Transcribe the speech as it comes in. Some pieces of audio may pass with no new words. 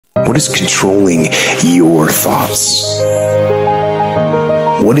What is controlling your thoughts?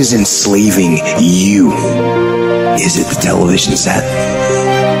 What is enslaving you? Is it the television set?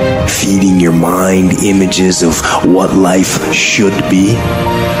 Feeding your mind images of what life should be?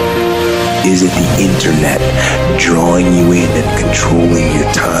 Is it the internet drawing you in and controlling your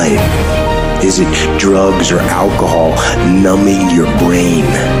time? Is it drugs or alcohol numbing your brain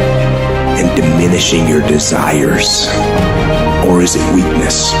and diminishing your desires? Or is it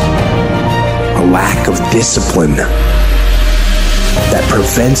weakness? A lack of discipline that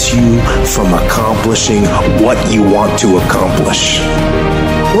prevents you from accomplishing what you want to accomplish?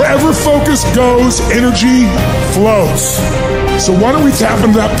 Wherever focus goes, energy flows. So why don't we tap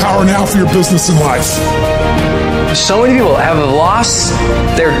into that power now for your business and life? So many people have lost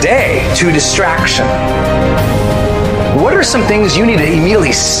their day to distraction. What are some things you need to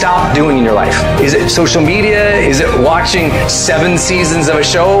immediately stop doing in your life? Is it social media? Is it watching 7 seasons of a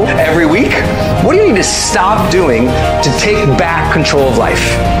show every week? What do you need to stop doing to take back control of life?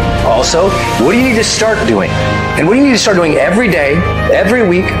 Also, what do you need to start doing? And what do you need to start doing every day, every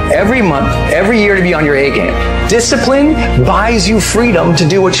week, every month, every year to be on your A game? Discipline buys you freedom to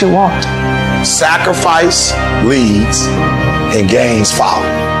do what you want. Sacrifice leads and gains follow.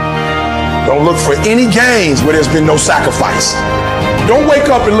 Don't look for any gains where there's been no sacrifice. Don't wake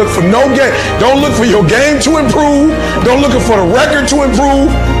up and look for no gain. Don't look for your game to improve. Don't look for the record to improve.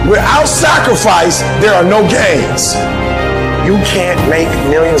 Without sacrifice, there are no gains. You can't make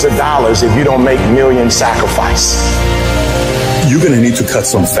millions of dollars if you don't make million sacrifice. You're going to need to cut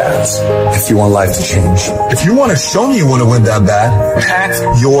some fats if you want life to change. If you want to show me you want to win that bad, pack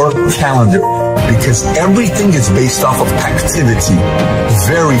your calendar, because everything is based off of activity.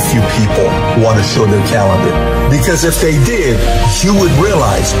 Very few people want to show their calendar, because if they did, you would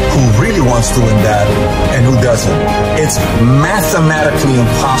realize who really wants to win that and who doesn't. It's mathematically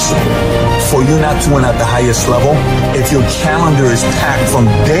impossible for you not to win at the highest level if your calendar is packed from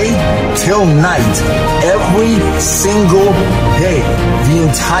day till night, every single day, the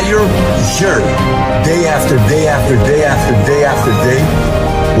entire year, day after day after day after day after day,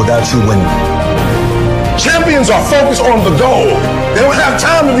 without you winning. Champions are focused on the goal. They don't have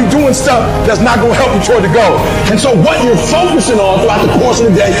time to be doing stuff that's not going to help you toward the goal. And so what you're focusing on throughout the course of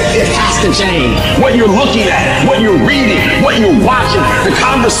the day, it has to change. What you're looking at, what you're reading, what you're watching, the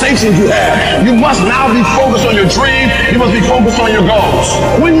conversations you have. You must now be focused on your dream. You must be focused on your goals.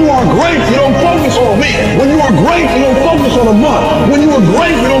 When you are great, you don't focus on a week. When you are great, you don't focus on a month. When you are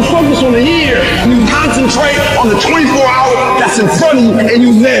great, you don't focus on a year. You concentrate on the 24 hours that's in front of you and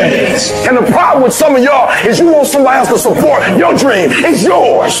you nail it. And the problem with some of y'all is you want somebody else to support your dream. It's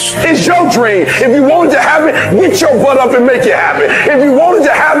yours. It's your dream. If you wanted to have it, get your butt up and make it happen. If you wanted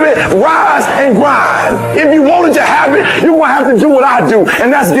to have it, rise and grind. If you wanted to have it, you're going to have to do what I do,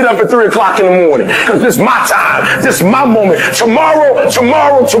 and that's get up at 3 o'clock in the morning, because this is my time. This is my moment. Tomorrow,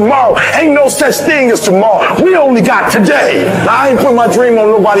 tomorrow, tomorrow. Ain't no such thing as tomorrow. We only got today. Now, I ain't putting my dream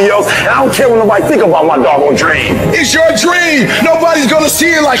on nobody else, and I don't care what nobody think about my doggone dream. It's your dream. Nobody's going to see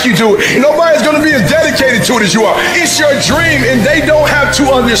it like you do it. Nobody's going to be as dedicated to it as you are. It's your dream, and they don't have to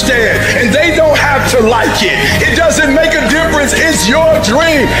understand, and they don't have to like it. It doesn't make a difference. It's your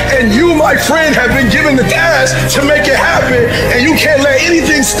dream, and you, my friend, have been given the task to make it happen, and you can't let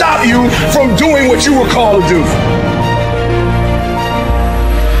anything stop you from doing what you were called to do.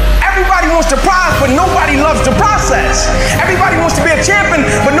 Everybody wants to prize, but nobody loves the process. Everybody wants to be a champion,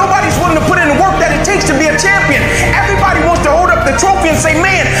 but nobody's willing to put in the work that it takes to be a champion. Everybody wants to hold up the trophy and say,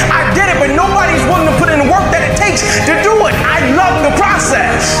 man, I did it, but nobody's willing to put in the work that it takes to do it. I love the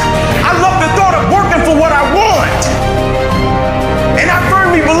process. I love the thought of working for what I want. And I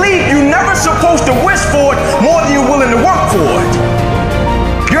firmly believe you're never supposed to wish for it more than you're willing to work for it.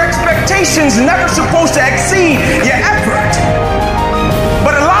 Your expectations never supposed to exceed your effort.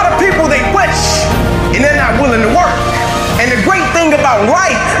 But a lot of people, they wish, and they're not willing to work. And the great thing about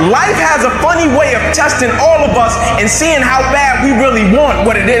life has a funny way of testing all of us and seeing how bad we really want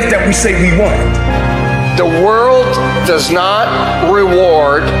what it is that we say we want. The world does not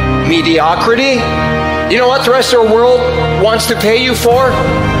reward mediocrity. You know what the rest of the world wants to pay you for?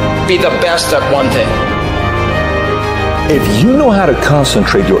 Be the best at one thing. If you know how to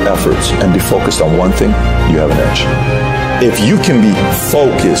concentrate your efforts and be focused on one thing, you have an edge. If you can be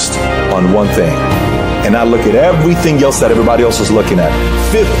focused on one thing and not look at everything else that everybody else is looking at,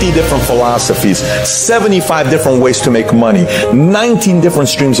 50 different philosophies, 75 different ways to make money, 19 different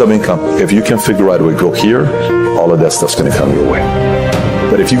streams of income. If you can figure out a way to go here, all of that stuff's going to come your way.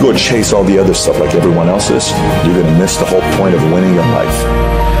 But if you go chase all the other stuff like everyone else is, you're going to miss the whole point of winning in life,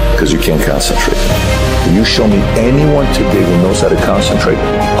 because you can't concentrate. If you show me anyone today who knows how to concentrate,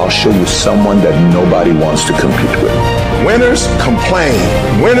 I'll show you someone that nobody wants to compete with. Winners complain.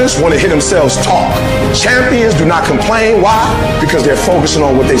 Winners want to hear themselves talk. Champions do not complain. Why? Because they're focusing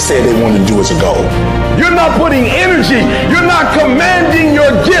on what they said they want to do as a goal. You're not putting energy. You're not commanding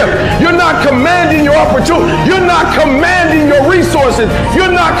your gift. You're not commanding your opportunity. You're not commanding your resources.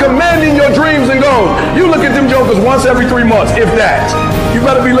 You're not commanding your dreams and goals. You look at them jokers once every 3 months, if that. You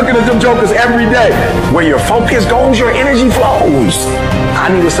better be looking at them jokers every day. Where your focus goes, your energy flows. I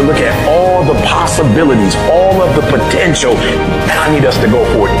need us to look at all the possibilities, all of the potential, and I need us to go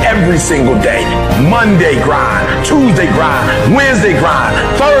for it every single day. Monday grind, Tuesday grind, Wednesday grind,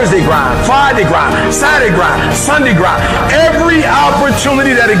 Thursday grind, Friday grind, Saturday grind, Sunday grind. Every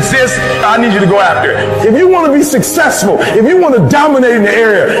opportunity that exists, I need you to go after it. If you want to be successful, if you want to dominate in the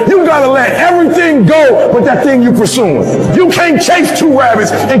area, you got to let everything go but that thing you're pursuing. You can't chase 2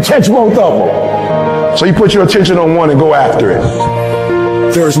 rabbits and catch both of them. So you put your attention on one and go after it.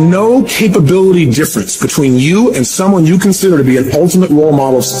 There is no capability difference between you and someone you consider to be an ultimate role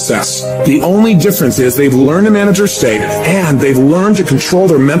model of success. The only difference is they've learned to manage their state and they've learned to control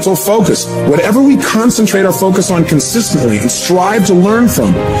their mental focus. Whatever we concentrate our focus on consistently and strive to learn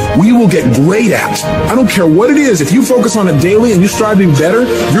from, we will get great at. I don't care what it is. If you focus on it daily and you strive to be better,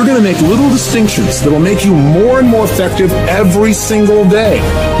 you're going to make little distinctions that will make you more and more effective every single day.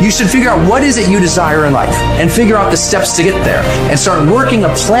 You should figure out what is it you desire in life and figure out the steps to get there and start working a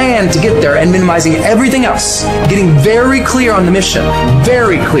plan to get there and minimizing everything else. Getting very clear on the mission, and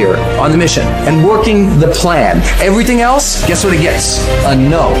working the plan. Everything else, guess what it gets? A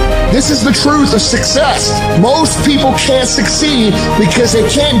no. This is the truth of success. Most people can't succeed because they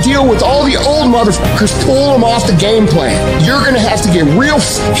can't deal with all the old motherfuckers pulling them off the game plan. You're going to have to get real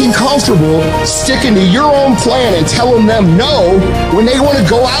fucking comfortable sticking to your own plan and telling them no when they want to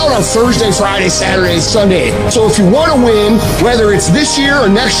go out on Thursday, Friday, Saturday, Sunday. So if you want to win, whether it's this year or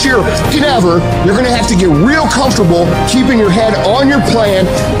next year or fucking ever, you're going to have to get real comfortable keeping your head on your plan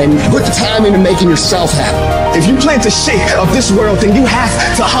and put the time into making yourself happy. If you plan to shake up this world, then you have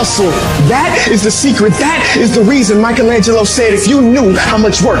to hustle. That is the secret. That is the reason Michelangelo said, if you knew how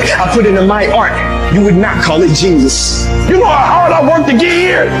much work I put into my art, you would not call it genius. You know how hard I worked to get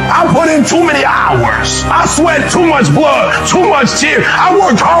here? I put in too many hours. I sweat too much blood, too much tears. I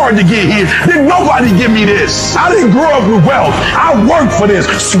worked hard to get here. Didn't nobody give me this. I didn't grow up with wealth. I worked for this.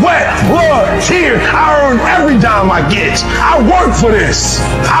 Sweat, blood, tears. I earned every dime I get. I worked for this.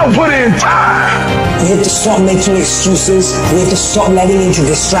 I put in time. We have to stop making excuses. We have to stop letting into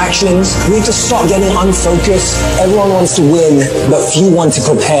distractions. We have to stop getting unfocused. Everyone wants to win, but few want to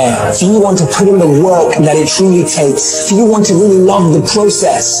prepare. Few want to put in the work that it truly takes. Few want to really love the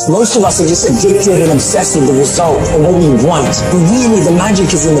process. Most of us are just addicted and obsessed with the result and what we want. But really, the magic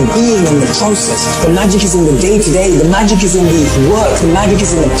is in the being and the process. The magic is in the day-to-day. The magic is in the work. The magic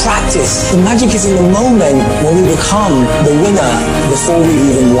is in the practice. The magic is in the moment when we become the winner before we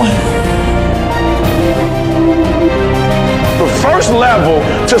even won. The first level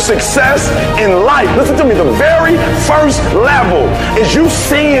to success in life, listen to me, the very first level is you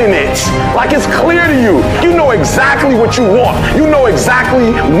seeing it like it's clear to you. You know exactly what you want. You know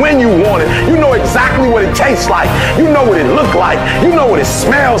exactly when you want it. You know exactly what it tastes like. You know what it looks like. You know what it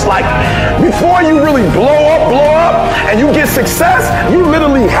smells like. Before you really blow up, and you get success, you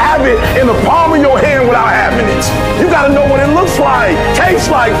literally have it in the palm of your hand without having it. You got to know what it looks like, tastes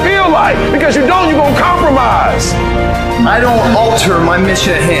like, feel like, because you don't, you're going to compromise. I don't alter my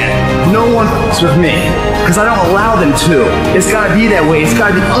mission at hand. No one fucks with me because I don't allow them to. It's got to be that way. It's got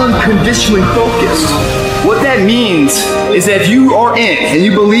to be unconditionally focused. What that means is that if you are in and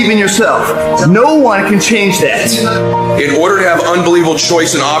you believe in yourself, no one can change that. In order to have unbelievable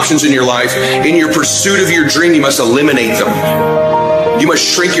choice and options in your life, in your pursuit of your dream, you must eliminate them. You must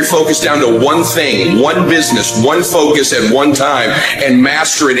shrink your focus down to one thing, one business, one focus at one time, and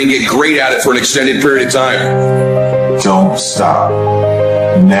master it and get great at it for an extended period of time. Don't stop.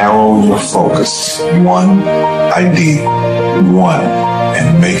 Narrow your focus. One idea,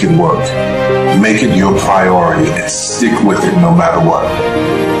 and make it work. Make it your priority and stick with it no matter what.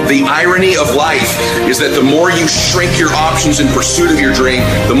 The irony of life is that the more you shrink your options in pursuit of your dream,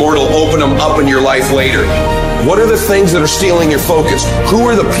 the more it'll open them up in your life later. What are the things that are stealing your focus? Who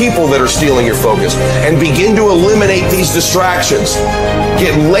are the people that are stealing your focus? And begin to eliminate these distractions.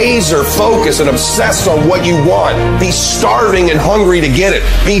 Get laser focused and obsessed on what you want. Be starving and hungry to get it.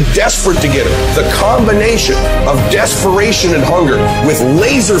 Be desperate to get it. The combination of desperation and hunger with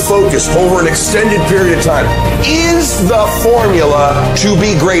laser focus over an extended period of time is the formula to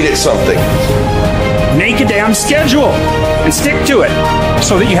be great at something. Make a damn schedule and stick to it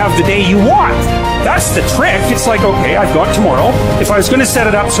so that you have the day you want. That's the trick. It's like, okay, I've got tomorrow. If I was going to set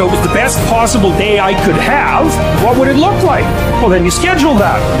it up so it was the best possible day I could have, what would it look like? Well, then you schedule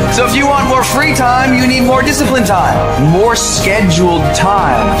that. So if you want more free time, you need more disciplined time. More scheduled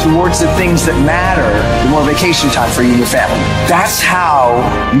time towards the things that matter. More vacation time for you and your family. That's how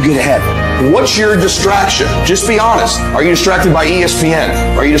you get ahead. What's your distraction? Just be honest. Are you distracted by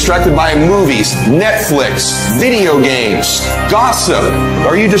ESPN? Are you distracted by movies, Netflix, video games, gossip?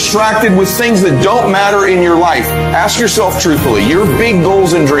 Are you distracted with things that don't matter in your life? Ask yourself truthfully, your big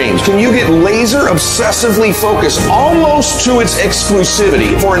goals and dreams. Can you get laser obsessively focused almost to its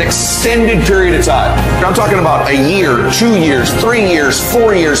exclusivity for an extended period of time? I'm talking about a year, 2 years, 3 years,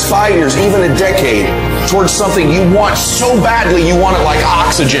 4 years, 5 years, even a decade towards something you want so badly you want it like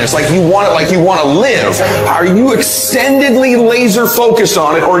oxygen. It's like you want it like you want to live. Are you extendedly laser focused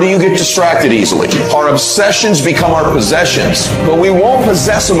on it, or do you get distracted easily? Our obsessions become our possessions, but we won't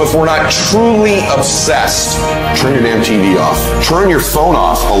possess them if we're not truly obsessed. Turn your damn TV off. Turn your phone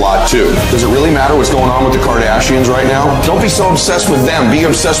off a lot too. Does it really matter what's going on with the Kardashians right now? Don't be so obsessed with them. Be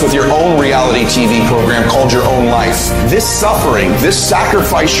obsessed with your own reality TV program called Your Own Life. This suffering, this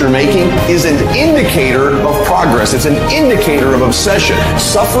sacrifice you're making is an indicator of progress. It's an indicator of obsession.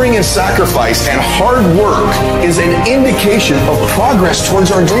 Suffering and sacrifice and hard work is an indication of progress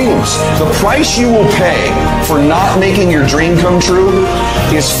towards our dreams. The price you will pay for not making your dream come true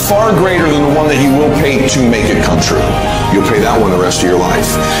is far greater than the one that you will pay to make it come true. You'll pay that one the rest of your life.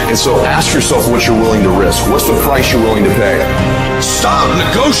 And so ask yourself what you're willing to risk. What's the price you're willing to pay? Stop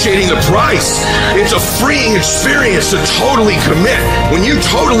negotiating the price. It's a freeing experience to totally commit. When you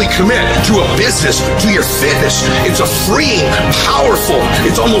totally commit to a business, to your fitness, it's a freeing, powerful,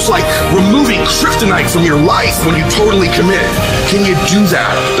 it's almost like removing kryptonite from your life when you totally commit. Can you do that?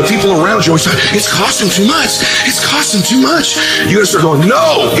 The people around you always say, it's costing too much. It's costing too much. You gotta start going,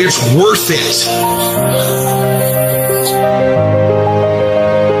 no, it's worth it.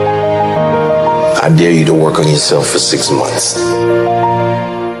 I dare you to work on yourself for 6 months.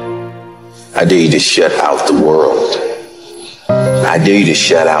 I dare you to shut out the world. I dare you to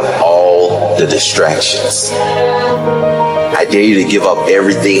shut out all the distractions. I dare you to give up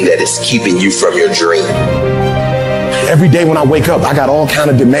everything that is keeping you from your dream. Every day when I wake up, I got all kind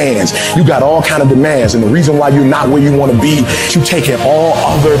of demands. You got all kind of demands. And the reason why you're not where you want to be, you taking all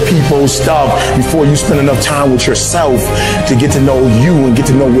other people's stuff before you spend enough time with yourself to get to know you and get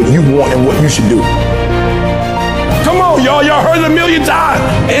to know what you want and what you should do. Come on, y'all. Y'all heard it a million times.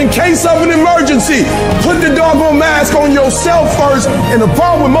 In case of an emergency, put the doggone mask on yourself first. And the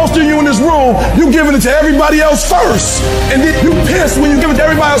problem with most of you in this room, you giving it to everybody else first. And then you pissed when you give it to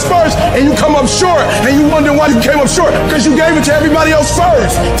everybody else first and you come up short and you wonder why you came up short because you gave it to everybody else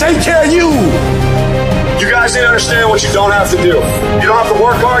first. Take care of you. You guys need to understand what you don't have to do. You don't have to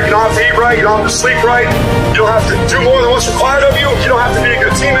work hard. You don't have to eat right. You don't have to sleep right. You don't have to do more than what's required of you. You don't have to be a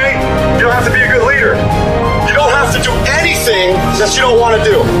good teammate. You don't have to be a good leader. You don't have to do anything that you don't want to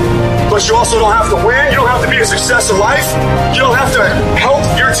do. But you also don't have to win. You don't have to be a success in life. You don't have to help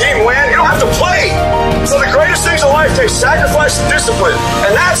your team win. You don't have to play. So the greatest things in life take sacrifice and discipline.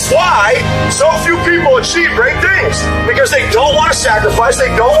 And that's why so few people achieve great things. Because they don't want to sacrifice. They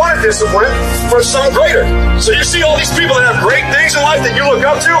don't want to discipline for something greater. So you see all these people that have great things in life that you look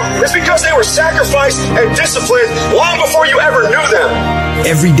up to. It's because they were sacrificed and disciplined long before you ever knew them.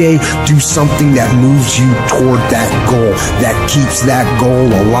 Every day, do something that moves you toward that goal, that keeps that goal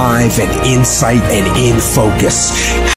alive and in sight and in focus.